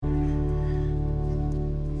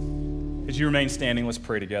As you remain standing, let's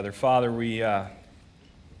pray together. Father, we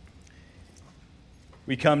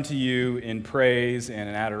come to you in praise and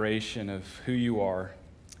in adoration of who you are.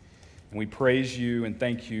 And we praise you and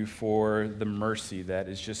thank you for the mercy that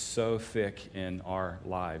is just so thick in our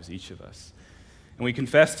lives, each of us. And we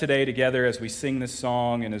confess today together as we sing this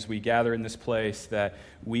song and as we gather in this place that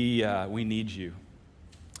we need you.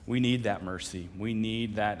 We need that mercy. We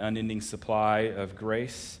need that unending supply of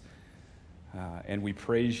grace. And we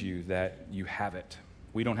praise you that you have it.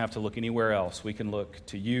 We don't have to look anywhere else. We can look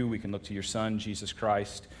to you. We can look to your Son, Jesus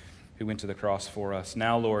Christ, who went to the cross for us.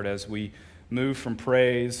 Now, Lord, as we move from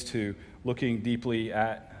praise to looking deeply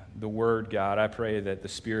at the Word, God, I pray that the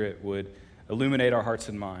Spirit would illuminate our hearts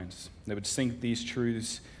and minds, that would sink these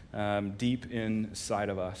truths deep inside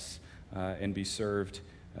of us and be served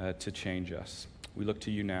to change us. We look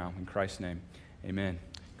to you now. In Christ's name, amen.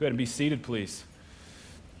 Go ahead and be seated, please.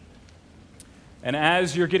 And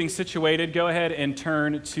as you're getting situated, go ahead and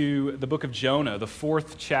turn to the book of Jonah. The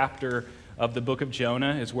 4th chapter of the book of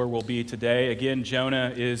Jonah is where we'll be today. Again,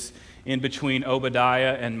 Jonah is in between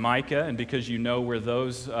Obadiah and Micah, and because you know where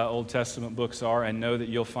those Old Testament books are, I know that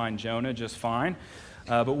you'll find Jonah just fine.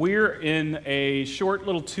 But we're in a short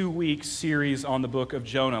little 2-week series on the book of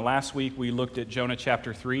Jonah. Last week we looked at Jonah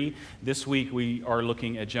chapter 3. This week we are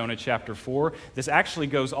looking at Jonah chapter 4. This actually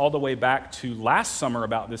goes all the way back to last summer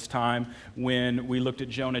about this time when we looked at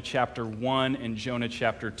Jonah chapter 1 and Jonah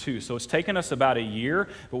chapter 2. So it's taken us about a year,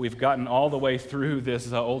 but we've gotten all the way through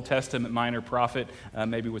this Old Testament minor prophet,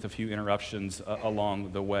 maybe with a few interruptions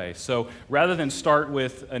along the way. So rather than start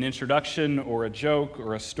with an introduction or a joke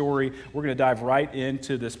or a story, we're going to dive right into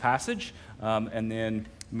this passage and then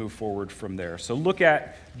move forward from there. So look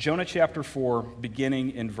at Jonah chapter 4,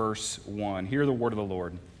 beginning in verse 1. Hear the word of the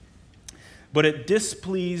Lord. But it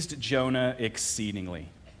displeased Jonah exceedingly,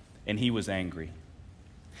 and he was angry.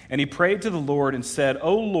 And he prayed to the Lord and said,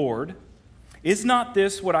 O Lord, is not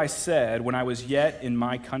this what I said when I was yet in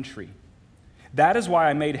my country? That is why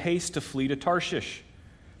I made haste to flee to Tarshish,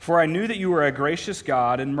 for I knew that you were a gracious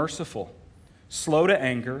God and merciful, slow to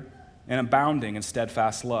anger, and abounding in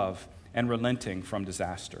steadfast love, and relenting from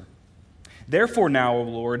disaster. Therefore now, O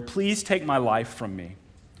Lord, please take my life from me,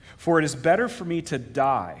 for it is better for me to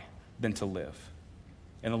die than to live.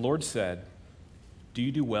 And the Lord said, Do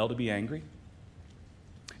you do well to be angry?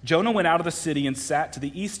 Jonah went out of the city and sat to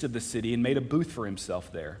the east of the city and made a booth for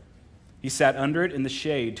himself there. He sat under it in the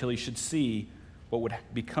shade till he should see what would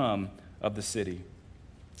become of the city.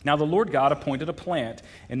 Now the Lord God appointed a plant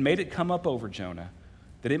and made it come up over Jonah,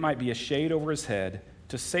 that it might be a shade over his head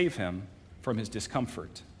to save him from his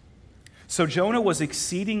discomfort. So Jonah was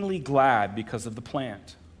exceedingly glad because of the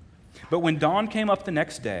plant. But when dawn came up the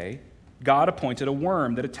next day, God appointed a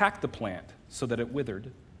worm that attacked the plant so that it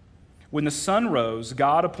withered. When the sun rose,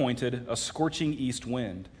 God appointed a scorching east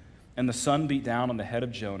wind, and the sun beat down on the head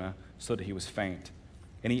of Jonah so that he was faint.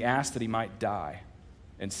 And he asked that he might die,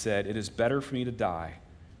 and said, It is better for me to die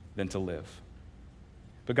than to live.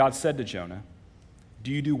 But God said to Jonah,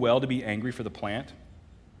 Do you do well to be angry for the plant?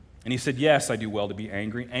 And he said, Yes, I do well to be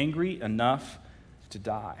angry enough to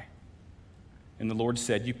die. And the Lord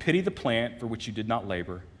said, You pity the plant for which you did not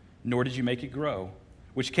labor, nor did you make it grow,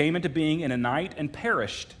 which came into being in a night and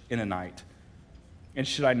perished in a night. And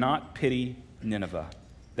should I not pity Nineveh,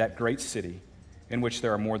 that great city, in which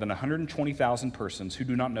there are more than 120,000 persons who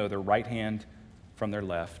do not know their right hand from their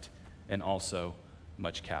left, and also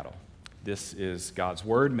much cattle? This is God's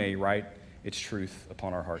word. May He write its truth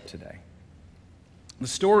upon our heart today. The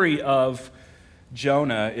story of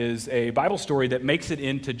Jonah is a Bible story that makes it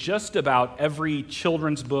into just about every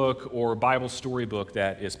children's book or Bible storybook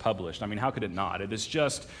that is published. I mean, how could it not? It is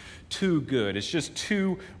just too good. It's just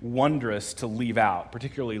too wondrous to leave out,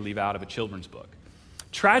 particularly leave out of a children's book.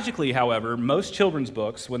 Tragically, however, most children's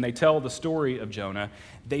books, when they tell the story of Jonah,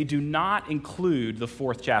 they do not include the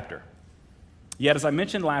 4th chapter. Yet, as I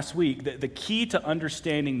mentioned last week, the key to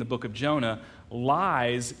understanding the book of Jonah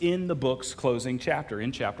lies in the book's closing chapter,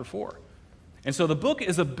 in chapter 4. And so the book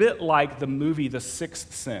is a bit like the movie The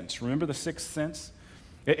Sixth Sense. Remember The Sixth Sense?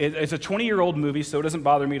 It's a 20-year-old movie, so it doesn't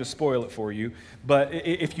bother me to spoil it for you. But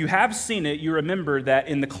if you have seen it, you remember that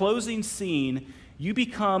in the closing scene, you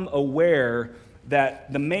become aware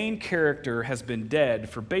that the main character has been dead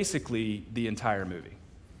for basically the entire movie.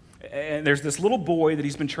 And there's this little boy that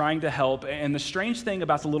he's been trying to help, and the strange thing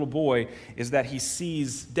about the little boy is that he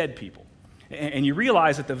sees dead people. And you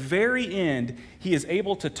realize at the very end, he is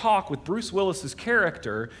able to talk with Bruce Willis's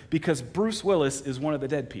character because Bruce Willis is one of the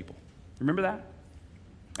dead people. Remember that?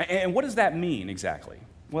 And what does that mean exactly?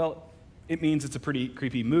 Well, it means it's a pretty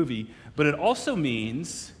creepy movie, but it also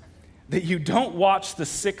means that you don't watch The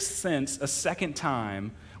Sixth Sense a second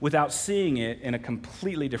time without seeing it in a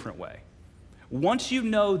completely different way. Once you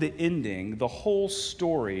know the ending, the whole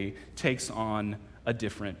story takes on a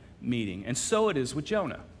different meaning. And so it is with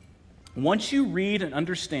Jonah. Once you read and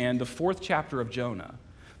understand the fourth chapter of Jonah,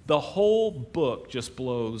 the whole book just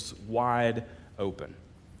blows wide open.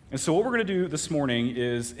 And so what we're going to do this morning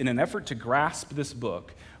is, in an effort to grasp this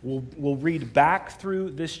book, we'll read back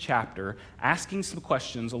through this chapter, asking some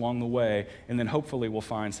questions along the way, and then hopefully we'll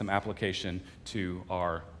find some application to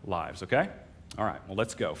our lives, okay? All right, well,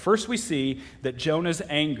 let's go. First, we see that Jonah's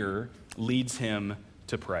anger leads him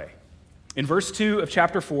to pray. In verse 2 of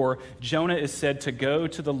chapter 4, Jonah is said to go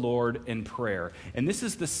to the Lord in prayer. And this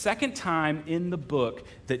is the second time in the book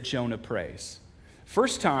that Jonah prays.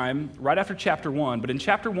 First time, right after chapter 1, but in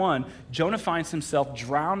chapter 1, Jonah finds himself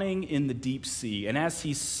drowning in the deep sea. And as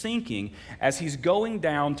he's sinking, as he's going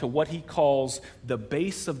down to what he calls the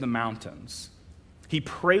base of the mountains, he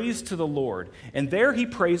prays to the Lord. And there he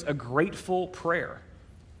prays a grateful prayer.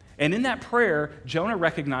 And in that prayer, Jonah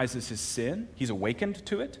recognizes his sin. He's awakened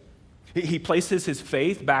to it. He places his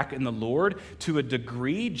faith back in the Lord. To a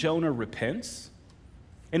degree, Jonah repents.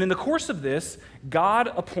 And in the course of this, God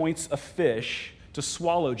appoints a fish to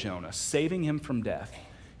swallow Jonah, saving him from death,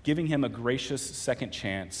 giving him a gracious second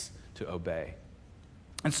chance to obey.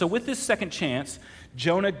 And so with this second chance,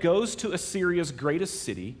 Jonah goes to Assyria's greatest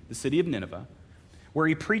city, the city of Nineveh, where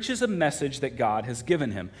he preaches a message that God has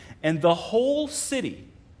given him. And the whole city,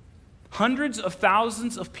 hundreds of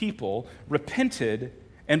thousands of people, repented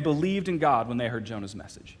and believed in God when they heard Jonah's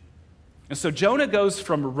message. And so Jonah goes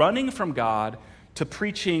from running from God to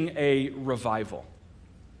preaching a revival.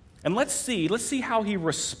 And let's see how he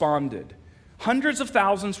responded. Hundreds of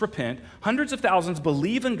thousands repent, hundreds of thousands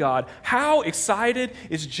believe in God. How excited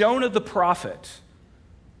is Jonah the prophet?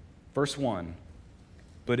 Verse 1,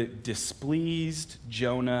 but it displeased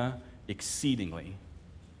Jonah exceedingly,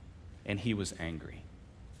 and he was angry.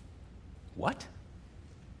 What?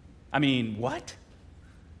 What?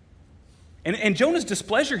 And Jonah's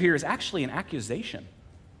displeasure here is actually an accusation.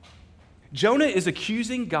 Jonah is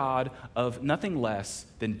accusing God of nothing less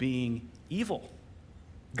than being evil.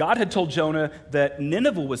 God had told Jonah that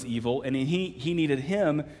Nineveh was evil, and he needed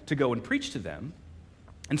him to go and preach to them.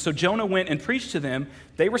 And so Jonah went and preached to them.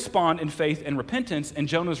 They respond in faith and repentance, and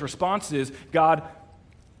Jonah's response is, God,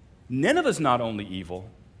 Nineveh's not only evil,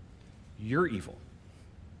 you're evil.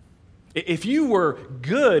 If you were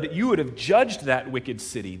good, you would have judged that wicked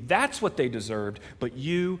city. That's what they deserved, but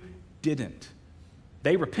you didn't.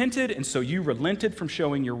 They repented, and so you relented from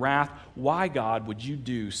showing your wrath. Why, God, would you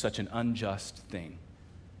do such an unjust thing?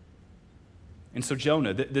 And so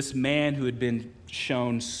Jonah, this man who had been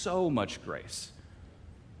shown so much grace,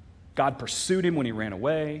 God pursued him when he ran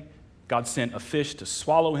away. God sent a fish to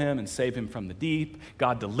swallow him and save him from the deep.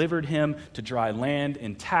 God delivered him to dry land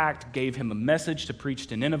intact, gave him a message to preach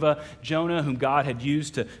to Nineveh. Jonah, whom God had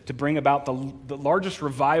used to bring about the largest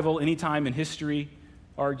revival any time in history,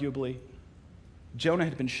 arguably. Jonah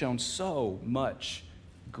had been shown so much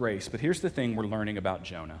grace. But here's the thing we're learning about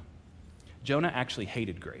Jonah. Jonah actually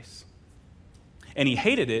hated grace. And he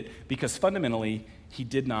hated it because fundamentally he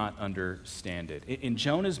did not understand it. In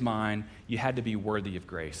Jonah's mind, you had to be worthy of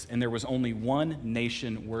grace. And there was only one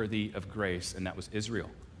nation worthy of grace, and that was Israel.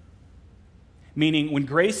 Meaning, when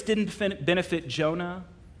grace didn't benefit Jonah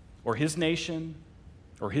or his nation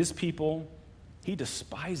or his people, he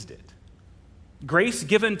despised it. Grace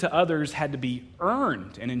given to others had to be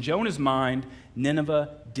earned. And in Jonah's mind, Nineveh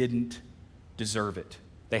didn't deserve it.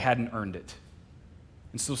 They hadn't earned it.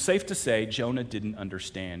 And so safe to say, Jonah didn't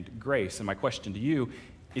understand grace. And my question to you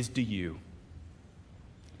is, do you?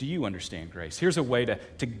 Do you understand grace? Here's a way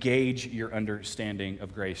to gauge your understanding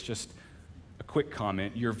of grace. Just a quick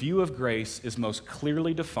comment. Your view of grace is most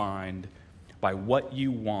clearly defined by what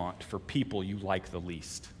you want for people you like the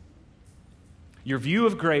least. Your view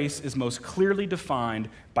of grace is most clearly defined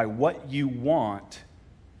by what you want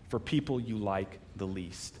for people you like the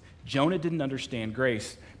least. Jonah didn't understand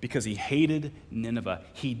grace because he hated Nineveh.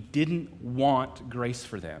 He didn't want grace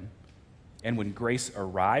for them. And when grace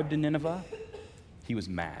arrived in Nineveh, he was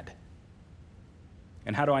mad.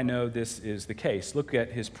 And how do I know this is the case? Look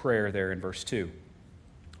at his prayer there in verse 2.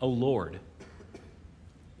 O Lord,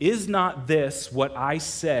 is not this what I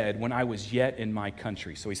said when I was yet in my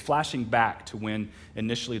country? So he's flashing back to when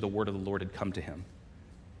initially the word of the Lord had come to him.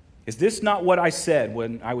 Is this not what I said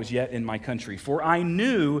when I was yet in my country? For I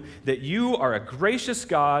knew that you are a gracious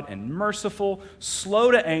God and merciful,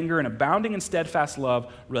 slow to anger and abounding in steadfast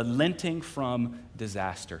love, relenting from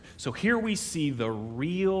disaster. So here we see the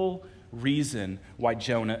real reason why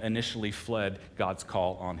Jonah initially fled God's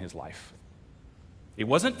call on his life. It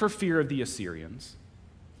wasn't for fear of the Assyrians.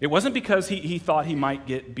 It wasn't because he thought he might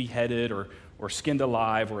get beheaded or skinned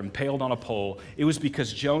alive or impaled on a pole. It was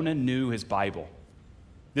because Jonah knew his Bible.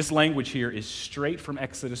 This language here is straight from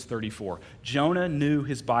Exodus 34. Jonah knew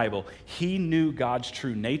his Bible. He knew God's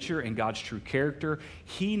true nature and God's true character.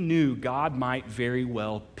 He knew God might very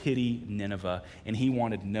well pity Nineveh, and he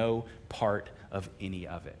wanted no part of any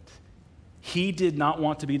of it. He did not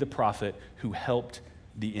want to be the prophet who helped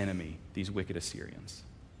the enemy, these wicked Assyrians.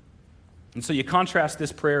 And so you contrast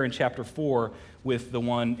this prayer in chapter 4 with the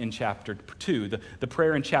one in chapter 2. The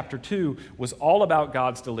prayer in chapter 2 was all about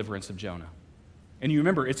God's deliverance of Jonah. And you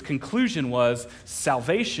remember, its conclusion was,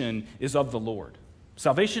 salvation is of the Lord.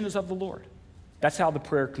 Salvation is of the Lord. That's how the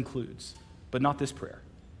prayer concludes, but not this prayer.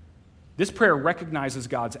 This prayer recognizes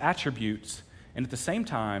God's attributes, and at the same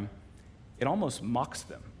time, it almost mocks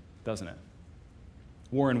them, doesn't it?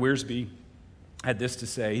 Warren Wiersbe had this to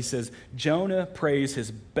say. He says, Jonah prays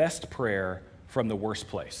his best prayer from the worst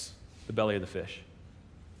place, the belly of the fish.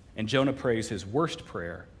 And Jonah prays his worst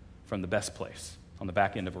prayer from the best place, on the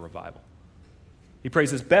back end of a revival. He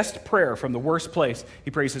prays his best prayer from the worst place.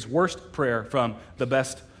 He prays his worst prayer from the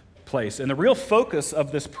best place. And the real focus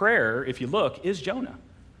of this prayer, if you look, is Jonah.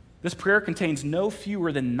 This prayer contains no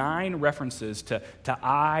fewer than 9 references to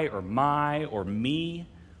I or my or me.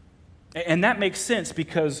 And that makes sense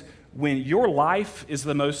because when your life is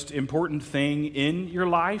the most important thing in your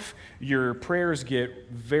life, your prayers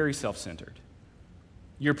get very self-centered.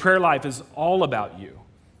 Your prayer life is all about you.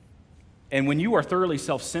 And when you are thoroughly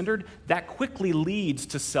self-centered, that quickly leads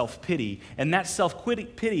to self-pity. And that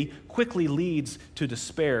self-pity quickly leads to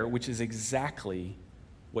despair, which is exactly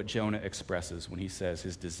what Jonah expresses when he says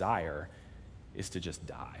his desire is to just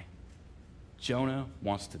die. Jonah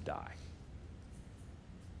wants to die.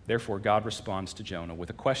 Therefore, God responds to Jonah with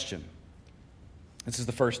a question. This is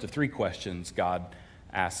the first of 3 questions God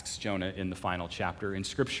asks Jonah in the final chapter. In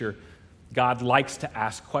Scripture, God likes to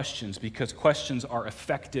ask questions because questions are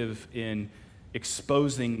effective in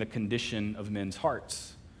exposing the condition of men's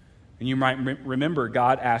hearts. And you might remember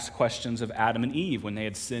God asked questions of Adam and Eve when they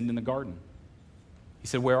had sinned in the garden. He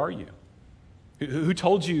said, "Where are you? Who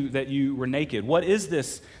told you that you were naked? What is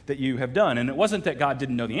this that you have done?" And it wasn't that God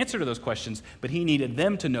didn't know the answer to those questions, but he needed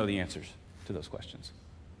them to know the answers to those questions.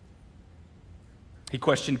 He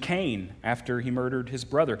questioned Cain after he murdered his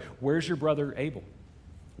brother. "Where's your brother Abel?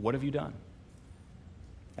 What have you done?"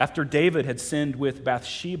 After David had sinned with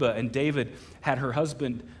Bathsheba and David had her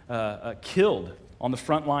husband killed on the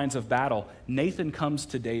front lines of battle, Nathan comes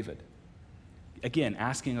to David, again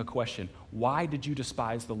asking a question. Why did you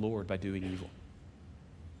despise the Lord by doing evil?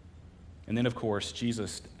 And then, of course,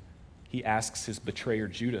 Jesus, he asks his betrayer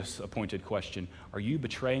Judas a pointed question. Are you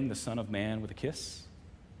betraying the Son of Man with a kiss?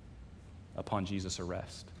 Upon Jesus'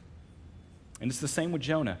 arrest. And it's the same with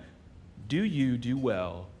Jonah. Do you do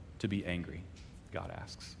well to be angry? God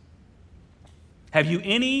asks. Have you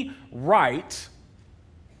any right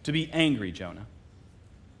to be angry, Jonah?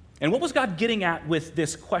 And what was God getting at with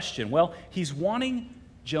this question? Well, he's wanting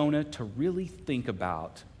Jonah to really think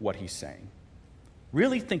about what he's saying.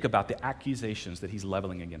 Really think about the accusations that he's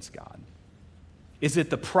leveling against God. Is it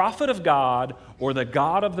the prophet of God or the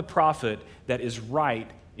God of the prophet that is right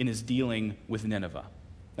in his dealing with Nineveh?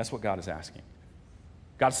 That's what God is asking.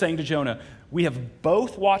 God's saying to Jonah, we have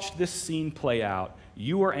both watched this scene play out.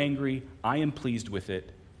 You are angry. I am pleased with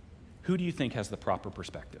it. Who do you think has the proper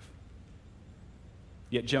perspective?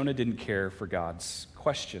 Yet Jonah didn't care for God's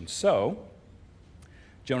question. So,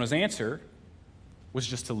 Jonah's answer was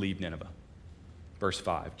just to leave Nineveh. Verse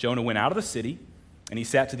 5, Jonah went out of the city, and he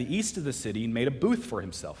sat to the east of the city and made a booth for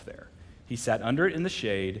himself there. He sat under it in the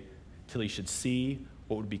shade till he should see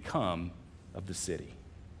what would become of the city.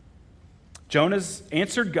 Jonah's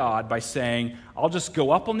answered God by saying, I'll just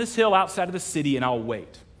go up on this hill outside of the city and I'll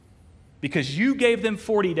wait. Because you gave them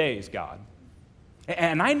 40 days, God.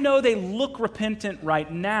 And I know they look repentant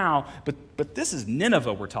right now, but this is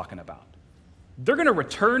Nineveh we're talking about. They're going to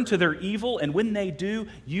return to their evil, and when they do,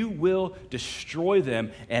 you will destroy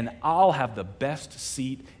them, and I'll have the best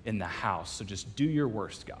seat in the house. So just do your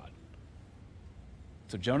worst, God.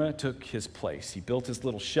 So Jonah took his place. He built his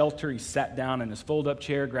little shelter. He sat down in his fold-up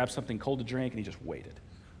chair, grabbed something cold to drink, and he just waited.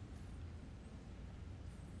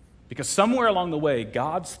 Because somewhere along the way,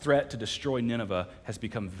 God's threat to destroy Nineveh has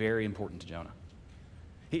become very important to Jonah.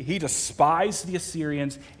 He despised the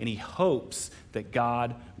Assyrians, and he hopes that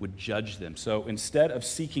God would judge them. So instead of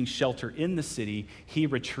seeking shelter in the city, he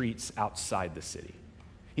retreats outside the city.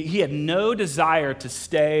 He had no desire to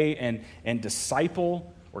stay and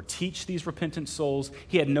disciple or teach these repentant souls.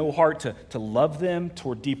 He had no heart to love them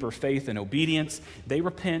toward deeper faith and obedience. They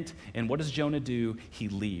repent, and what does Jonah do? He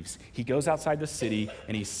leaves. He goes outside the city,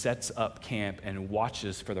 and he sets up camp and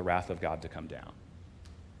watches for the wrath of God to come down.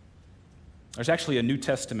 There's actually a New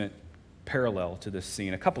Testament parallel to this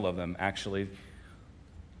scene, a couple of them, actually.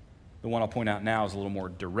 The one I'll point out now is a little more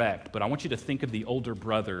direct, but I want you to think of the older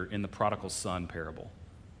brother in the prodigal son parable.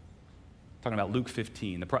 Talking about Luke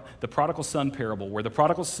 15, the prodigal son parable, where the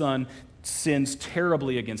prodigal son sins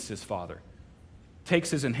terribly against his father, takes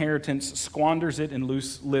his inheritance, squanders it in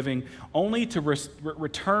loose living, only to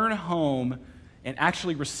return home and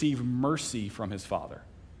actually receive mercy from his father.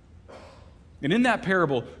 And in that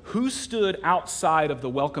parable, who stood outside of the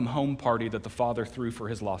welcome home party that the father threw for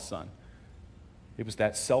his lost son? It was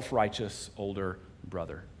that self-righteous older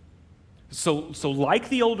brother. So like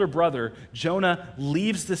the older brother, Jonah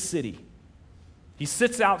leaves the city. He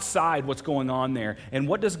sits outside what's going on there. And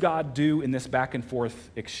what does God do in this back and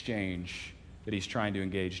forth exchange that he's trying to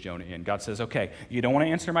engage Jonah in? God says, okay, you don't want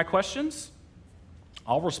to answer my questions?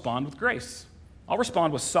 I'll respond with grace. I'll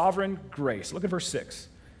respond with sovereign grace. Look at verse 6.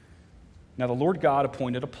 Now the Lord God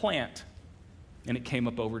appointed a plant, and it came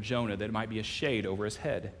up over Jonah that it might be a shade over his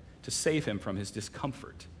head to save him from his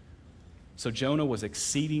discomfort. So Jonah was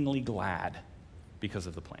exceedingly glad because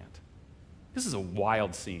of the plant. This is a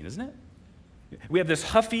wild scene, isn't it? We have this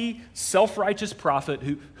huffy, self-righteous prophet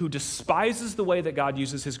who despises the way that God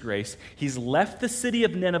uses his grace. He's left the city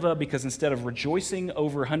of Nineveh because instead of rejoicing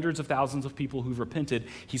over hundreds of thousands of people who've repented,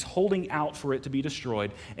 he's holding out for it to be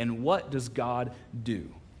destroyed. And what does God do?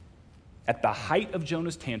 At the height of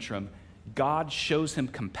Jonah's tantrum, God shows him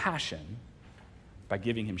compassion by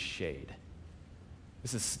giving him shade.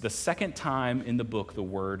 This is the second time in the book the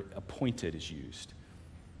word appointed is used.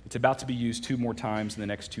 It's about to be used 2 more times in the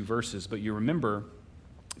next 2 verses, but you remember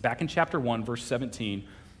back in chapter 1, verse 17,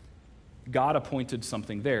 God appointed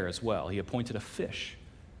something there as well. He appointed a fish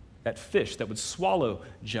that would swallow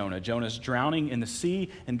Jonah. Jonah's drowning in the sea,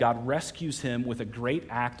 and God rescues him with a great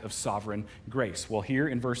act of sovereign grace. Well, here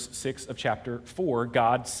in verse 6 of chapter 4,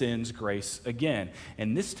 God sends grace again,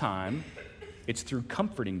 and this time it's through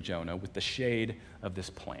comforting Jonah with the shade of this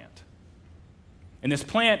plant. And this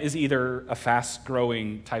plant is either a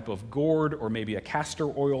fast-growing type of gourd or maybe a castor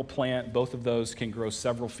oil plant. Both of those can grow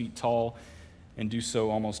several feet tall and do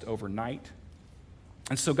so almost overnight.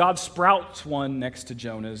 And so God sprouts one next to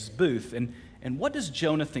Jonah's booth. And what does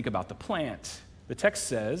Jonah think about the plant? The text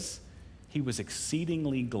says he was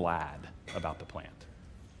exceedingly glad about the plant.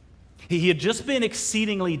 He had just been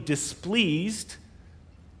exceedingly displeased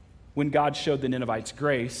when God showed the Ninevites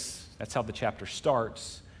grace. That's how the chapter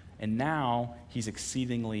starts. And now he's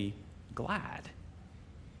exceedingly glad.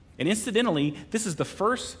 And incidentally, this is the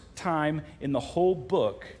first time in the whole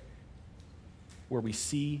book where we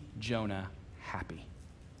see Jonah happy.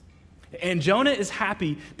 And Jonah is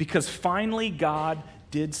happy because finally God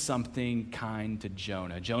did something kind to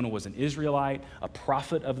Jonah. Jonah was an Israelite, a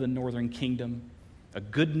prophet of the northern kingdom, a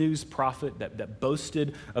good news prophet that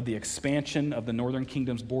boasted of the expansion of the northern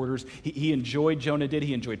kingdom's borders. He enjoyed, Jonah did,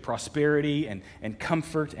 he enjoyed prosperity and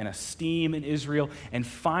comfort and esteem in Israel. And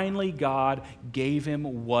finally, God gave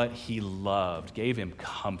him what he loved, gave him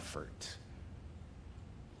comfort.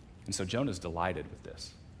 And so Jonah's delighted with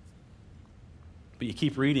this. But you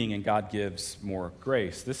keep reading, and God gives more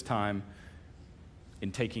grace, this time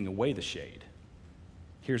in taking away the shade.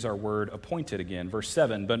 Here's our word appointed again, verse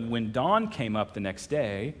 7. But when dawn came up the next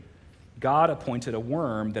day, God appointed a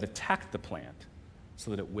worm that attacked the plant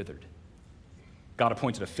so that it withered. God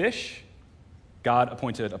appointed a fish. God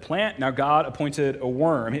appointed a plant. Now God appointed a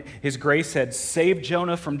worm. His grace had saved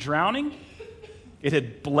Jonah from drowning. It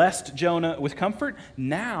had blessed Jonah with comfort.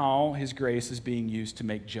 Now his grace is being used to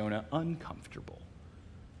make Jonah uncomfortable.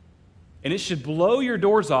 And it should blow your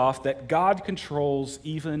doors off that God controls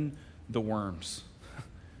even the worms.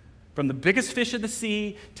 From the biggest fish of the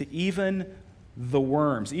sea to even the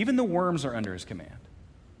worms. Even the worms are under his command.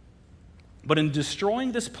 But in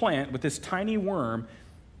destroying this plant with this tiny worm,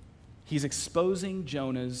 he's exposing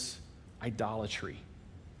Jonah's idolatry.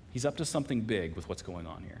 He's up to something big with what's going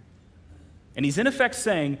on here. And he's in effect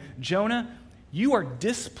saying, Jonah, you are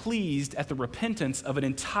displeased at the repentance of an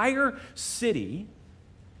entire city,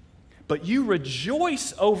 but you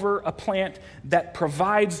rejoice over a plant that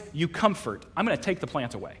provides you comfort. I'm going to take the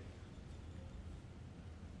plant away.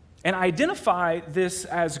 And I identify this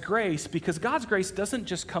as grace because God's grace doesn't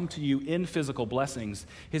just come to you in physical blessings.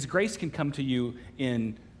 His grace can come to you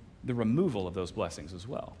in the removal of those blessings as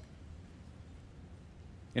well.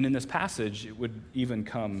 And in this passage, it would even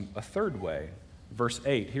come a third way. Verse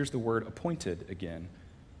 8, here's the word appointed again.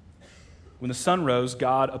 When the sun rose,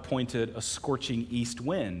 God appointed a scorching east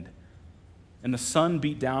wind, and the sun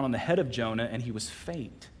beat down on the head of Jonah, and he was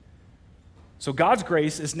faint. So God's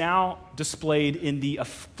grace is now displayed in the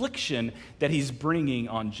affliction that he's bringing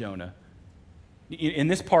on Jonah. In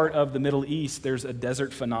this part of the Middle East, there's a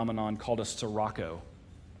desert phenomenon called a sirocco.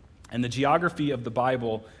 And the geography of the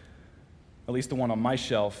Bible, at least the one on my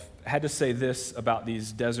shelf, had to say this about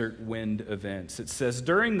these desert wind events. It says,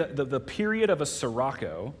 during the period of a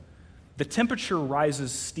sirocco, the temperature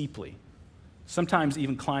rises steeply, sometimes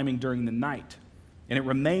even climbing during the night. And it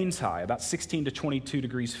remains high, about 16 to 22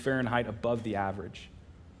 degrees Fahrenheit above the average.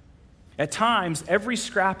 At times, every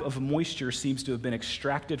scrap of moisture seems to have been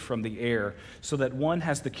extracted from the air so that one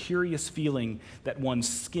has the curious feeling that one's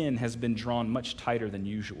skin has been drawn much tighter than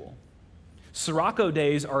usual. Sirocco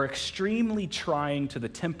days are extremely trying to the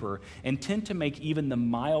temper and tend to make even the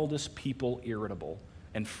mildest people irritable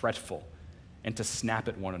and fretful and to snap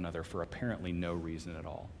at one another for apparently no reason at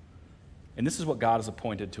all. And this is what God has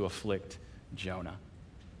appointed to afflict Jonah.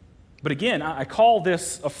 But again, I call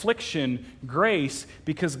this affliction grace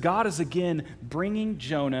because God is again bringing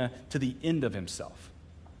Jonah to the end of himself.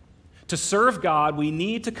 To serve God, we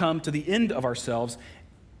need to come to the end of ourselves,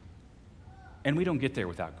 and we don't get there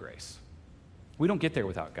without grace. We don't get there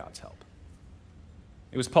without God's help.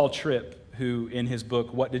 It was Paul Tripp who, in his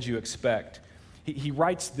book, What Did You Expect? He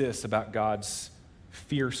writes this about God's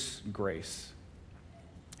fierce grace.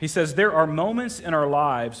 He says, there are moments in our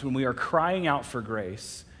lives when we are crying out for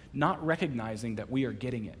grace, not recognizing that we are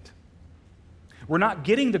getting it. We're not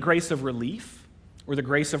getting the grace of relief or the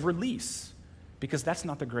grace of release because that's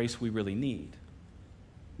not the grace we really need.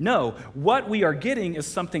 No, what we are getting is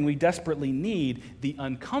something we desperately need, the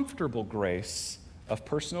uncomfortable grace of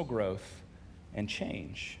personal growth and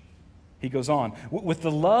change. He goes on, with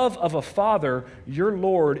the love of a father, your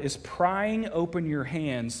Lord is prying open your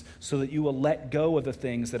hands so that you will let go of the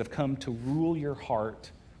things that have come to rule your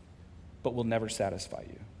heart but will never satisfy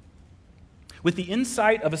you. With the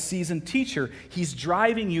insight of a seasoned teacher, he's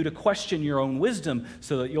driving you to question your own wisdom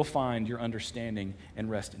so that you'll find your understanding and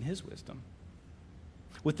rest in his wisdom.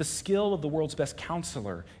 With the skill of the world's best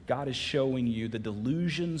counselor, God is showing you the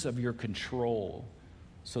delusions of your control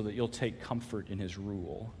so that you'll take comfort in his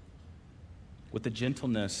rule. With the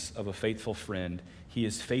gentleness of a faithful friend, he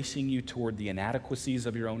is facing you toward the inadequacies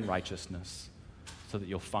of your own righteousness so that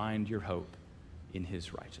you'll find your hope in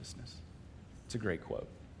his righteousness. It's a great quote.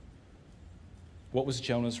 What was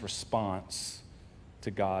Jonah's response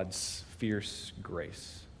to God's fierce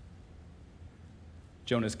grace?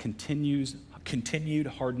 Jonah's continued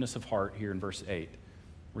hardness of heart here in verse 8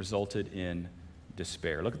 resulted in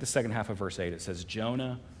despair. Look at the second half of verse 8. It says,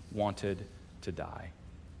 Jonah wanted to die.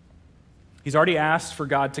 He's already asked for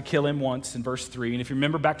God to kill him once in verse 3. And if you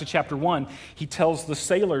remember back to chapter 1, he tells the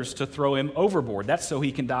sailors to throw him overboard. That's so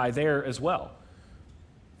he can die there as well.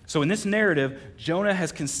 So in this narrative, Jonah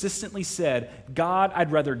has consistently said, God,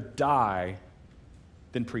 I'd rather die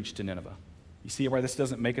than preach to Nineveh. You see why this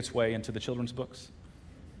doesn't make its way into the children's books?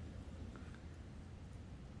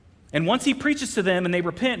 And once he preaches to them and they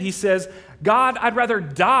repent, he says, God, I'd rather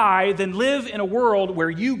die than live in a world where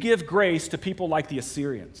you give grace to people like the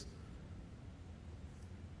Assyrians.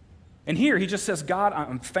 And here he just says, God,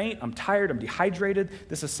 I'm faint, I'm tired, I'm dehydrated.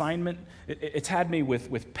 This assignment, it's had me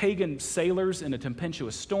with pagan sailors in a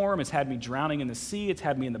tempestuous storm. It's had me drowning in the sea. It's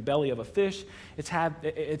had me in the belly of a fish. It's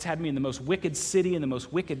had me in the most wicked city in the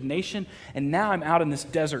most wicked nation. And now I'm out in this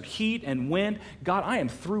desert heat and wind. God, I am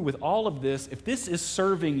through with all of this. If this is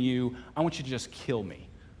serving you, I want you to just kill me.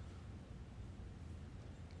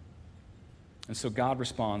 And so God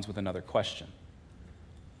responds with another question.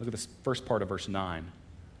 Look at this first part of verse 9.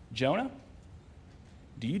 Jonah,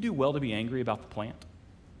 do you do well to be angry about the plant?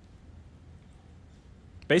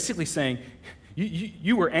 Basically saying,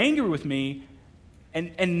 you were angry with me,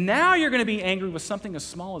 and now you're going to be angry with something as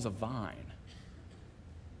small as a vine.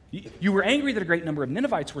 You were angry that a great number of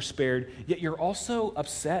Ninevites were spared, yet you're also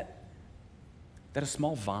upset that a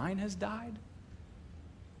small vine has died?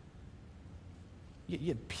 You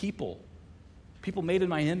had people made in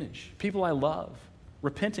my image, people I love,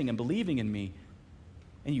 repenting and believing in me.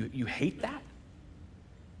 And you hate that?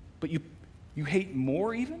 But you hate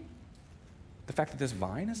more even the fact that this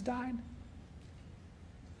vine has died?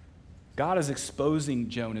 God is exposing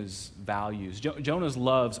Jonah's values. Jonah's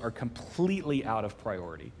loves are completely out of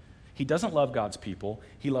priority. He doesn't love God's people.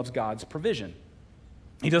 He loves God's provision.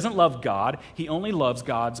 He doesn't love God. He only loves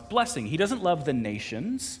God's blessing. He doesn't love the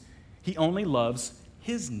nations. He only loves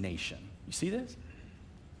his nation. You see this?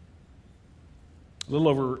 A little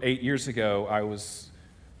over 8 years ago, I was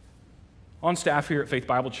on staff here at Faith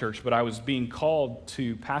Bible Church, but I was being called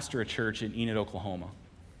to pastor a church in Enid, Oklahoma.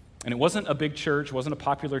 And it wasn't a big church, wasn't a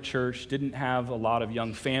popular church, didn't have a lot of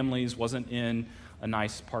young families, wasn't in a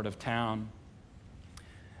nice part of town.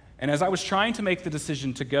 And as I was trying to make the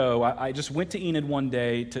decision to go, I just went to Enid one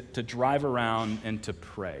day to drive around and to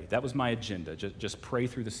pray. That was my agenda, just pray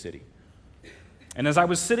through the city. And as I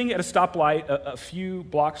was sitting at a stoplight a few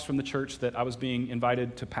blocks from the church that I was being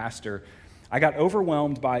invited to pastor, I got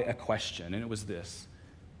overwhelmed by a question, and it was this: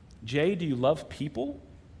 Jay, do you love people,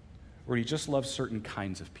 or do you just love certain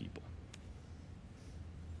kinds of people?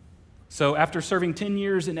 So after serving 10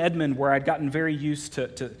 years in Edmond, where I'd gotten very used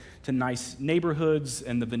to nice neighborhoods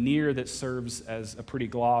and the veneer that serves as a pretty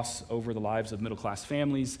gloss over the lives of middle-class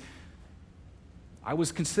families, I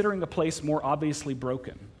was considering a place more obviously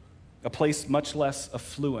broken, a place much less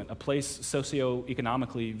affluent, a place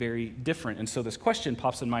socioeconomically very different. And so this question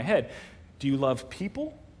pops in my head: do you love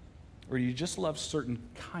people, or do you just love certain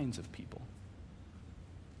kinds of people?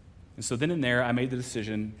 And so then and there, I made the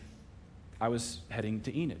decision I was heading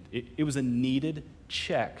to Enid. It was a needed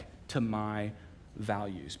check to my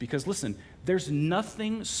values. Because listen, there's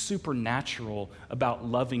nothing supernatural about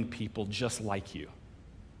loving people just like you.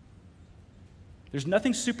 There's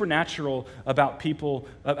nothing supernatural about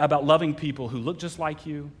loving people who look just like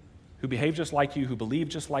you, who behave just like you, who believe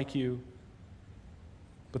just like you.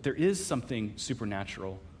 But there is something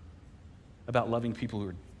supernatural about loving people who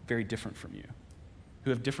are very different from you, who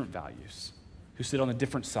have different values, who sit on a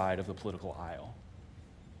different side of the political aisle.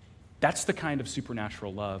 That's the kind of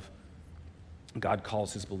supernatural love God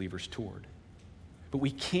calls his believers toward. But we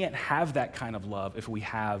can't have that kind of love if we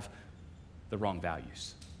have the wrong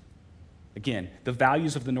values. Again, the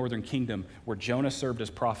values of the northern kingdom, where Jonah served as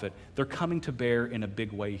prophet, they're coming to bear in a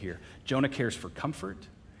big way here. Jonah cares for comfort.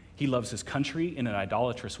 He loves his country in an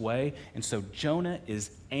idolatrous way. And so Jonah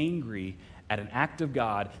is angry at an act of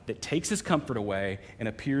God that takes his comfort away and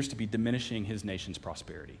appears to be diminishing his nation's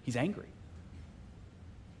prosperity. He's angry.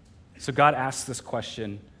 So God asks this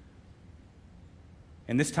question,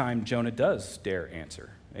 and this time Jonah does dare answer.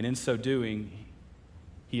 And in so doing,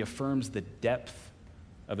 he affirms the depth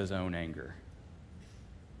of his own anger.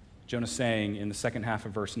 Jonah saying in the second half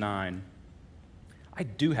of verse 9, I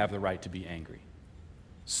do have the right to be angry.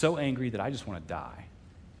 So angry that I just want to die.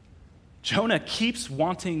 Jonah keeps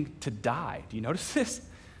wanting to die. Do you notice this?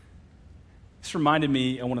 This reminded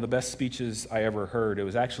me of one of the best speeches I ever heard. It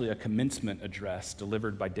was actually a commencement address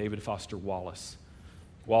delivered by David Foster Wallace.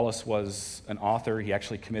 Wallace was an author. He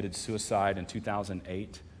actually committed suicide in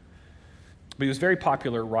 2008. But he was a very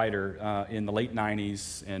popular writer in the late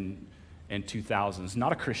 90s and 2000s.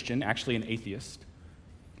 Not a Christian, actually an atheist.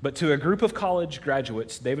 But to a group of college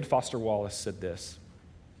graduates, David Foster Wallace said this.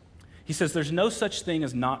 He says, there's no such thing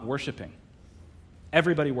as not worshiping.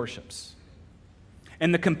 Everybody worships.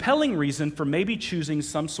 And the compelling reason for maybe choosing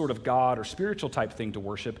some sort of God or spiritual type thing to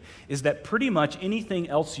worship is that pretty much anything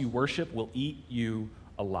else you worship will eat you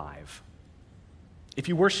alive. If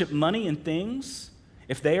you worship money and things,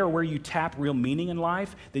 if they are where you tap real meaning in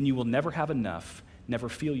life, then you will never have enough, never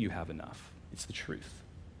feel you have enough. It's the truth.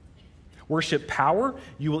 Worship power,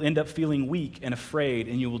 you will end up feeling weak and afraid,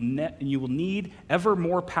 and you will need ever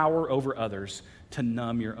more power over others to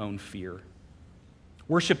numb your own fear.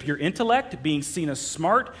 Worship your intellect, being seen as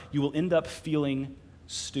smart, you will end up feeling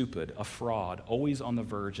stupid, a fraud, always on the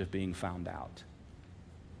verge of being found out.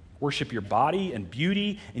 Worship your body and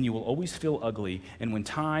beauty, and you will always feel ugly, and when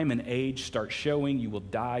time and age start showing, you will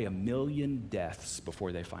die 1,000,000 deaths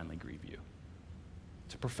before they finally grieve you.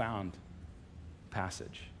 It's a profound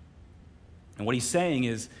passage. And what he's saying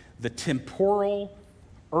is the temporal,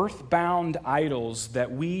 earthbound idols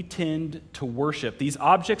that we tend to worship, these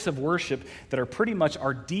objects of worship that are pretty much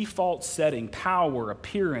our default setting, power,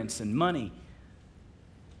 appearance, and money,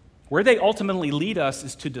 where they ultimately lead us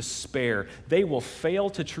is to despair. They will fail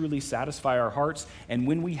to truly satisfy our hearts, and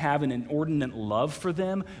when we have an inordinate love for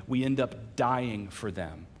them, we end up dying for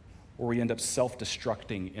them, or we end up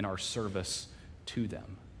self-destructing in our service to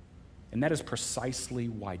them. And that is precisely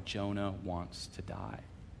why Jonah wants to die.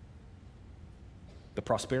 The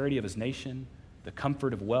prosperity of his nation, the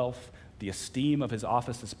comfort of wealth, the esteem of his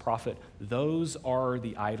office as prophet, those are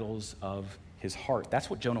the idols of his heart. That's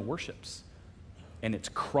what Jonah worships. And it's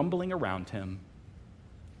crumbling around him,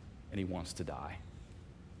 and he wants to die.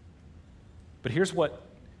 But here's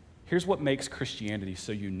what makes Christianity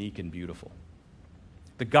so unique and beautiful.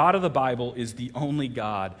 The God of the Bible is the only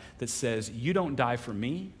God that says, you don't die for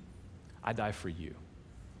me, I die for you.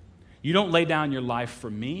 You don't lay down your life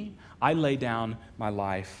for me, I lay down my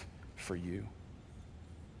life for you.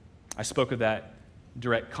 I spoke of that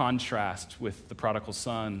direct contrast with the prodigal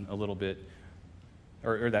son a little bit,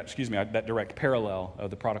 that direct parallel of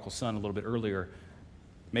the prodigal son a little bit earlier,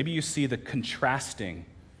 maybe you see the contrasting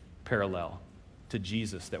parallel to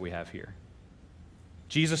Jesus that we have here.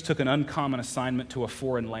 Jesus took an uncommon assignment to a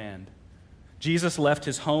foreign land. Jesus left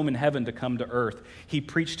his home in heaven to come to earth. He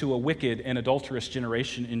preached to a wicked and adulterous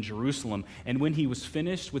generation in Jerusalem. And when he was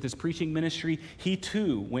finished with his preaching ministry, he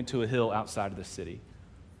too went to a hill outside of the city.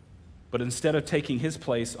 But instead of taking his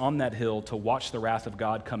place on that hill to watch the wrath of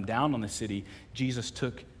God come down on the city, Jesus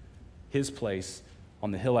took his place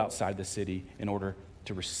on the hill outside the city in order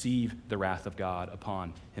to receive the wrath of God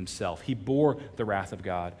upon himself. He bore the wrath of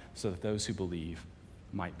God so that those who believe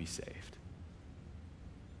might be saved.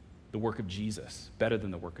 The work of Jesus, better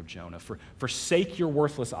than the work of Jonah. Forsake your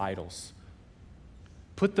worthless idols.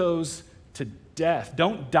 Put those to death.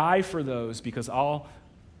 Don't die for those, because I'll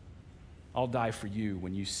die for you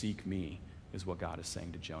when you seek me, is what God is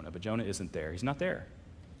saying to Jonah. But Jonah isn't there. He's not there.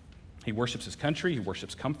 He worships his country. He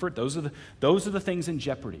worships comfort. Those are the things in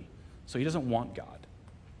jeopardy. So he doesn't want God.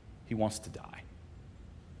 He wants to die.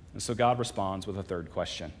 And so God responds with a third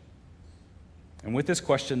question. And with this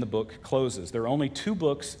question, the book closes. There are only two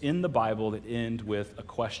books in the Bible that end with a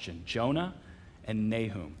question: Jonah and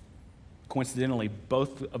Nahum. Coincidentally,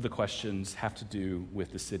 both of the questions have to do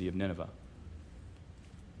with the city of Nineveh.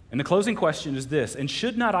 And the closing question is this: and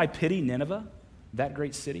should not I pity Nineveh, that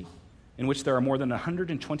great city, in which there are more than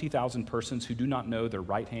 120,000 persons who do not know their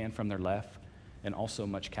right hand from their left, and also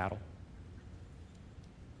much cattle?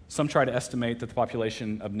 Some try to estimate that the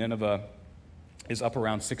population of Nineveh is up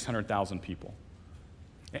around 600,000 people.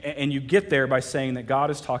 And you get there by saying that God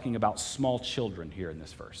is talking about small children here in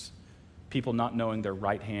this verse, people not knowing their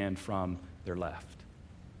right hand from their left.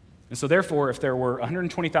 And so therefore, if there were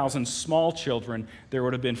 120,000 small children, there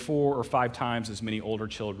would have been 4 or 5 times as many older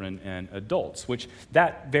children and adults, which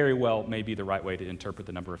that very well may be the right way to interpret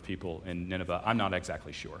the number of people in Nineveh. I'm not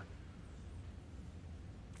exactly sure.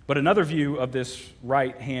 But another view of this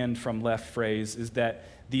right hand from left phrase is that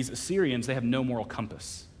these Assyrians, they have no moral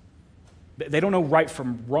compass. They don't know right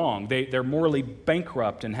from wrong. They're morally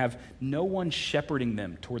bankrupt and have no one shepherding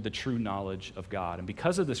them toward the true knowledge of God. And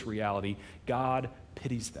because of this reality, God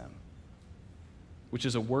pities them, which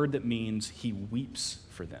is a word that means he weeps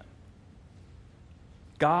for them.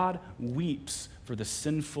 God weeps for the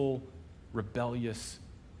sinful, rebellious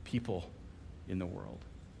people in the world.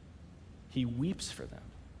 He weeps for them.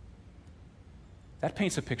 That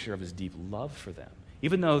paints a picture of his deep love for them.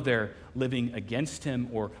 Even though they're living against him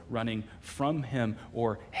or running from him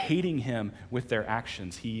or hating him with their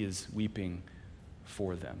actions, he is weeping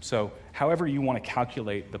for them. So however you want to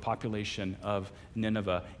calculate the population of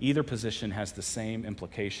Nineveh, either position has the same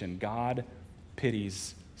implication. God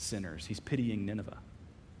pities sinners. He's pitying Nineveh.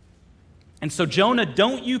 And so, Jonah,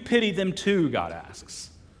 don't you pity them too, God asks.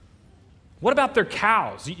 What about their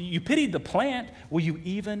cows? You pitied the plant. Will you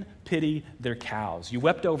even pity their cows? You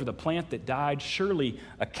wept over the plant that died. Surely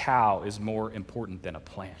a cow is more important than a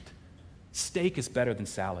plant. Steak is better than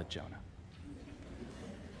salad, Jonah.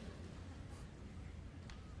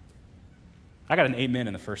 I got an amen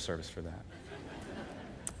in the first service for that.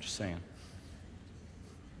 Just saying.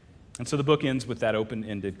 And so the book ends with that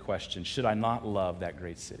open-ended question: should I not love that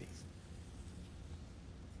great city?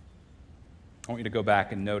 I want you to go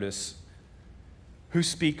back and notice who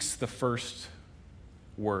speaks the first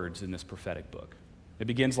words in this prophetic book. It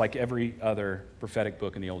begins like every other prophetic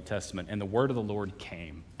book in the Old Testament, and the word of the Lord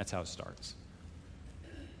came. That's how it starts.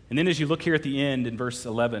 And then as you look here at the end in verse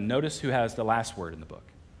 11, notice who has the last word in the book.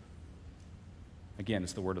 Again,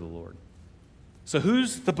 it's the word of the Lord. So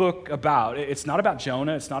who's the book about? It's not about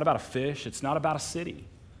Jonah. It's not about a fish. It's not about a city.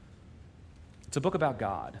 It's a book about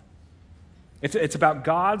God. It's about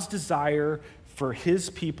God's desire for his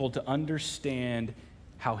people to understand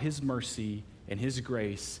how his mercy and his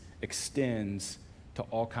grace extends to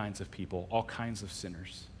all kinds of people, all kinds of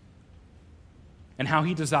sinners. And how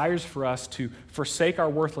he desires for us to forsake our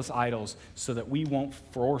worthless idols so that we won't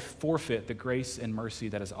forfeit the grace and mercy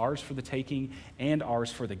that is ours for the taking and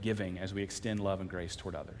ours for the giving as we extend love and grace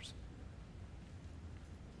toward others.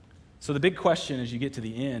 So the big question as you get to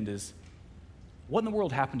the end is, what in the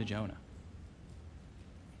world happened to Jonah?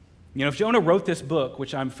 You know, if Jonah wrote this book,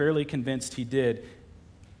 which I'm fairly convinced he did,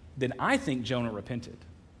 then I think Jonah repented.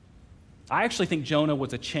 I actually think Jonah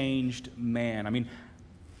was a changed man. I mean,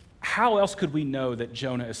 how else could we know that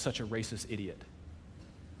Jonah is such a racist idiot?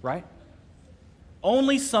 Right?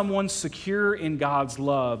 Only someone secure in God's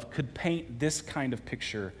love could paint this kind of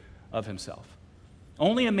picture of himself.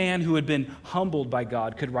 Only a man who had been humbled by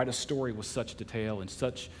God could write a story with such detail and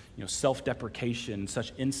such self-deprecation,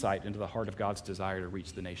 such insight into the heart of God's desire to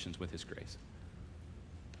reach the nations with his grace.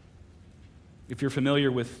 If you're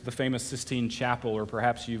familiar with the famous Sistine Chapel, or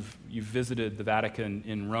perhaps you've visited the Vatican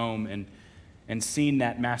in Rome and seen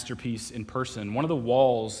that masterpiece in person, one of the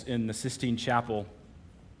walls in the Sistine Chapel,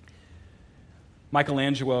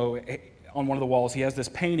 Michelangelo, on one of the walls, he has this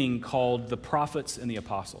painting called The Prophets and the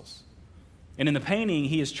Apostles. And in the painting,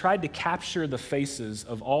 he has tried to capture the faces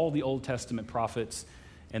of all the Old Testament prophets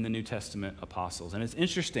and the New Testament apostles. And it's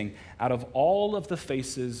interesting, out of all of the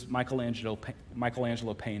faces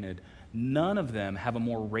Michelangelo painted, none of them have a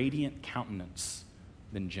more radiant countenance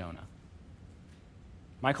than Jonah.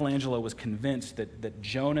 Michelangelo was convinced that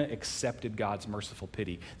Jonah accepted God's merciful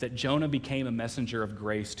pity, that Jonah became a messenger of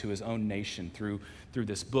grace to his own nation through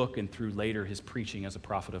this book and through later his preaching as a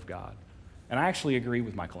prophet of God. And I actually agree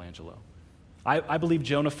with Michelangelo. I believe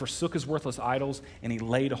Jonah forsook his worthless idols and he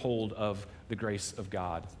laid hold of the grace of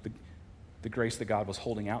God, the grace that God was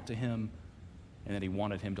holding out to him and that he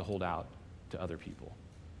wanted him to hold out to other people.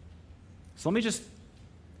 So let me just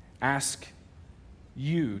ask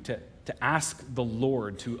you to ask the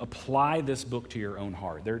Lord to apply this book to your own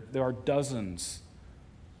heart. There are dozens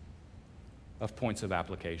of points of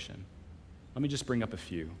application. Let me just bring up a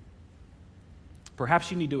few.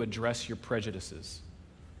 Perhaps you need to address your prejudices.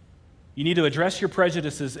 You need to address your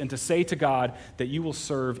prejudices and to say to God that you will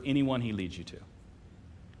serve anyone he leads you to.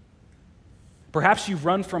 Perhaps you've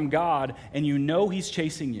run from God and you know he's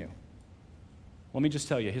chasing you. Let me just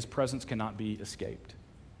tell you, his presence cannot be escaped.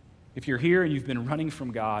 If you're here and you've been running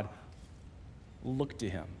from God, look to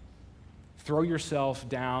him. Throw yourself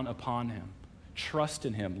down upon him. Trust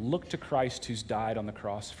in him. Look to Christ who's died on the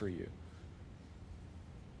cross for you.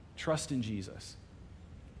 Trust in Jesus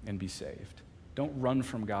and be saved. Don't run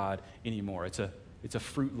from God anymore. It's a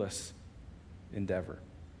fruitless endeavor.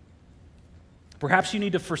 Perhaps you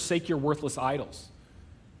need to forsake your worthless idols.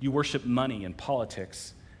 You worship money and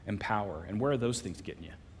politics and power. And where are those things getting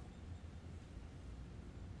you?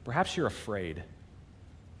 Perhaps you're afraid.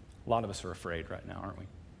 A lot of us are afraid right now, aren't we?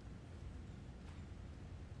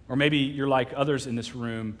 Or maybe you're like others in this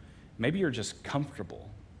room. Maybe you're just comfortable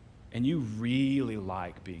and you really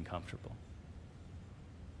like being comfortable.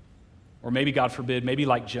 Or maybe, God forbid, maybe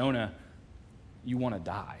like Jonah, you want to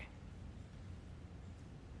die.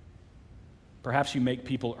 Perhaps you make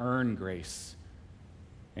people earn grace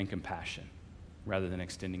and compassion rather than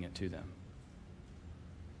extending it to them.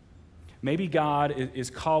 Maybe God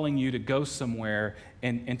is calling you to go somewhere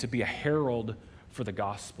and to be a herald for the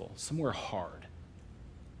gospel, somewhere hard.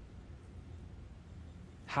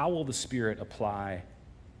 How will the Spirit apply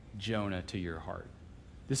Jonah to your heart?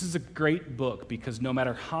 This is a great book because no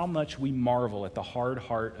matter how much we marvel at the hard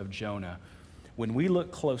heart of Jonah, when we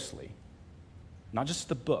look closely, not just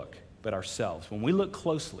the book, but ourselves, when we look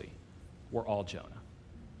closely, we're all Jonah.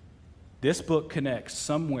 This book connects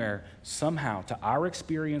somewhere, somehow, to our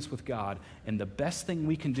experience with God, and the best thing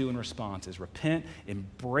we can do in response is repent,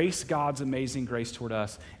 embrace God's amazing grace toward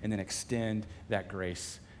us, and then extend that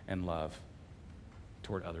grace and love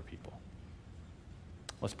toward other people.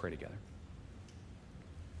 Let's pray together.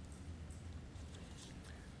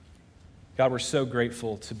 God, we're so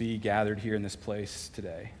grateful to be gathered here in this place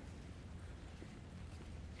today.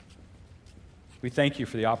 We thank you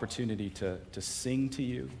for the opportunity to sing to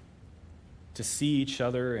you, to see each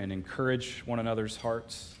other and encourage one another's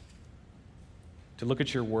hearts, to look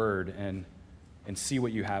at your word and see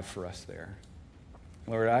what you have for us there.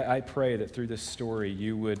 Lord, I pray that through this story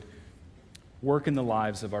you would work in the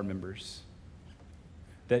lives of our members,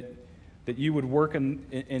 that you would work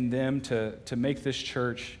in them to make this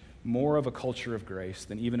church more of a culture of grace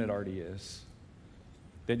than even it already is,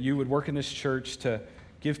 that you would work in this church to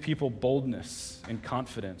give people boldness and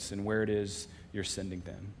confidence in where it is you're sending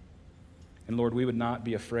them. And Lord, we would not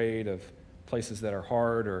be afraid of places that are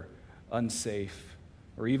hard or unsafe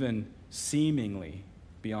or even seemingly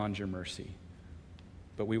beyond your mercy,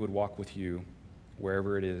 but we would walk with you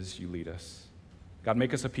wherever it is you lead us. God,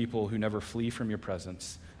 make us a people who never flee from your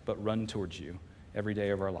presence, but run towards you every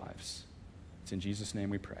day of our lives. It's in Jesus'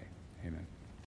 name we pray. Amen.